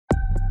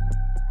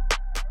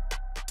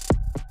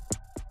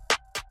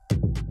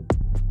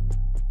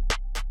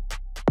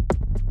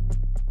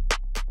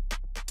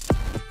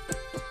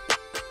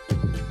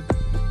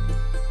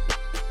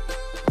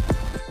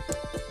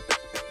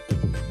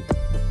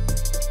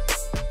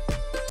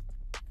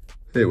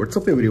Hey, what's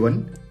up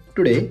everyone?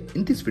 Today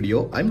in this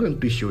video I'm going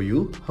to show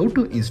you how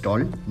to install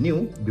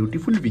new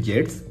beautiful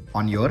widgets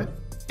on your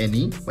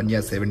any One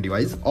UI 7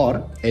 device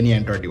or any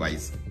Android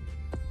device.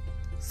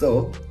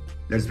 So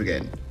let's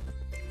begin.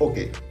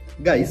 Okay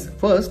guys,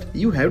 first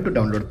you have to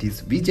download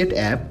this widget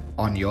app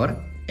on your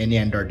any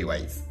Android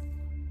device.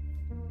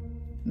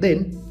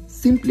 Then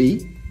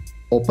simply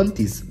open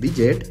this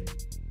widget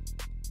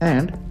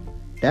and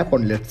tap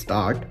on let's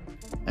start,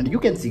 and you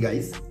can see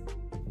guys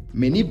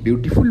many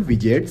beautiful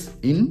widgets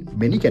in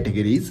many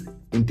categories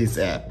in this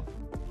app.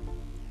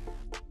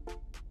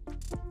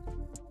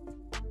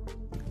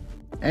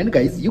 And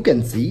guys, you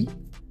can see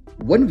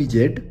one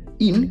widget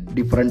in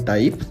different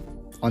types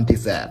on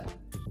this app.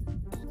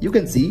 You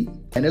can see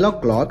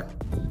analog clock,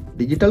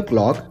 digital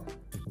clock,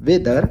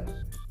 weather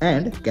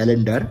and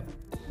calendar.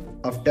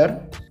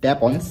 After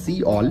tap on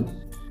see all,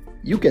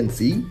 you can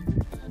see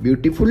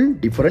beautiful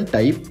different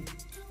type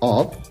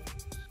of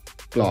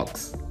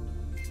clocks.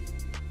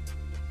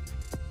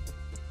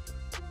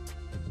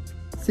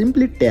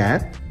 Simply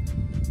tap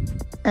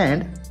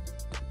and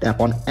tap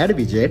on add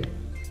widget.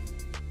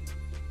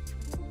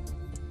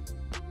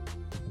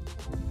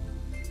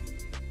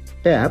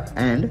 Tap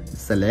and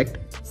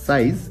select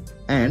size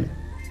and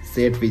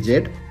set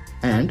widget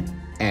and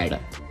add.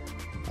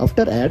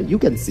 After add, you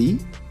can see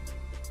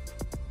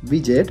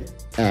widget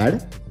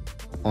add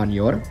on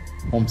your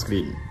home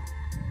screen.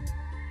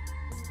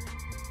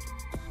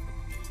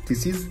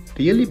 This is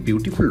really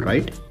beautiful,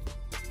 right?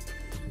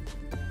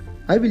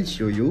 I will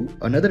show you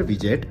another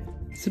widget.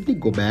 Simply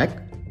go back,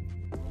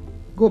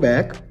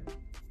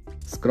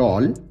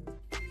 scroll.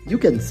 You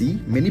can see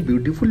many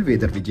beautiful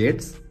weather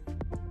widgets.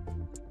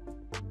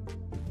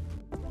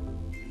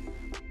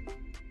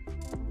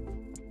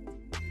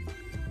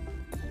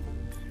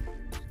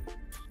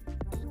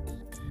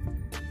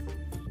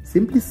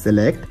 Simply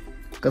select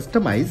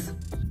customize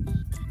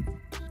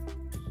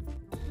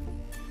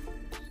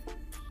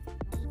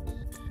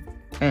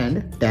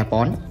and tap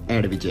on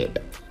add widget.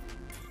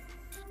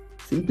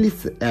 Simply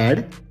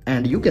add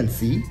and you can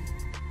see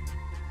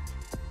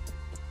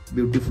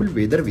beautiful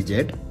weather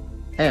widget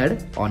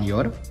add on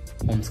your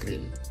home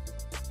screen.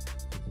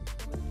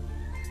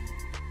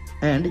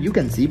 And you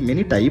can see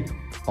many type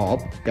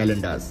of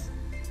calendars.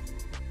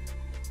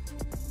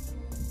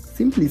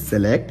 Simply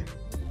select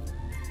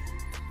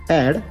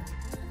add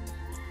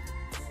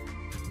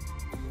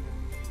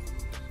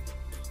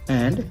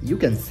and you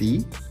can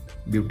see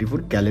beautiful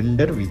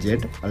calendar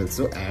widget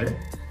also add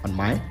on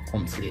my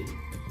home screen.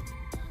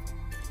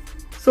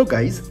 So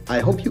guys, I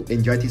hope you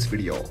enjoyed this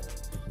video.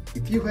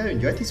 If you have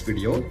enjoyed this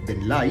video,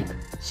 then like,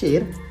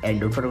 share and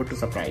don't forget to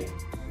subscribe.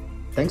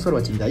 Thanks for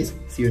watching guys.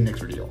 See you in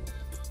next video.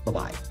 Bye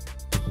bye.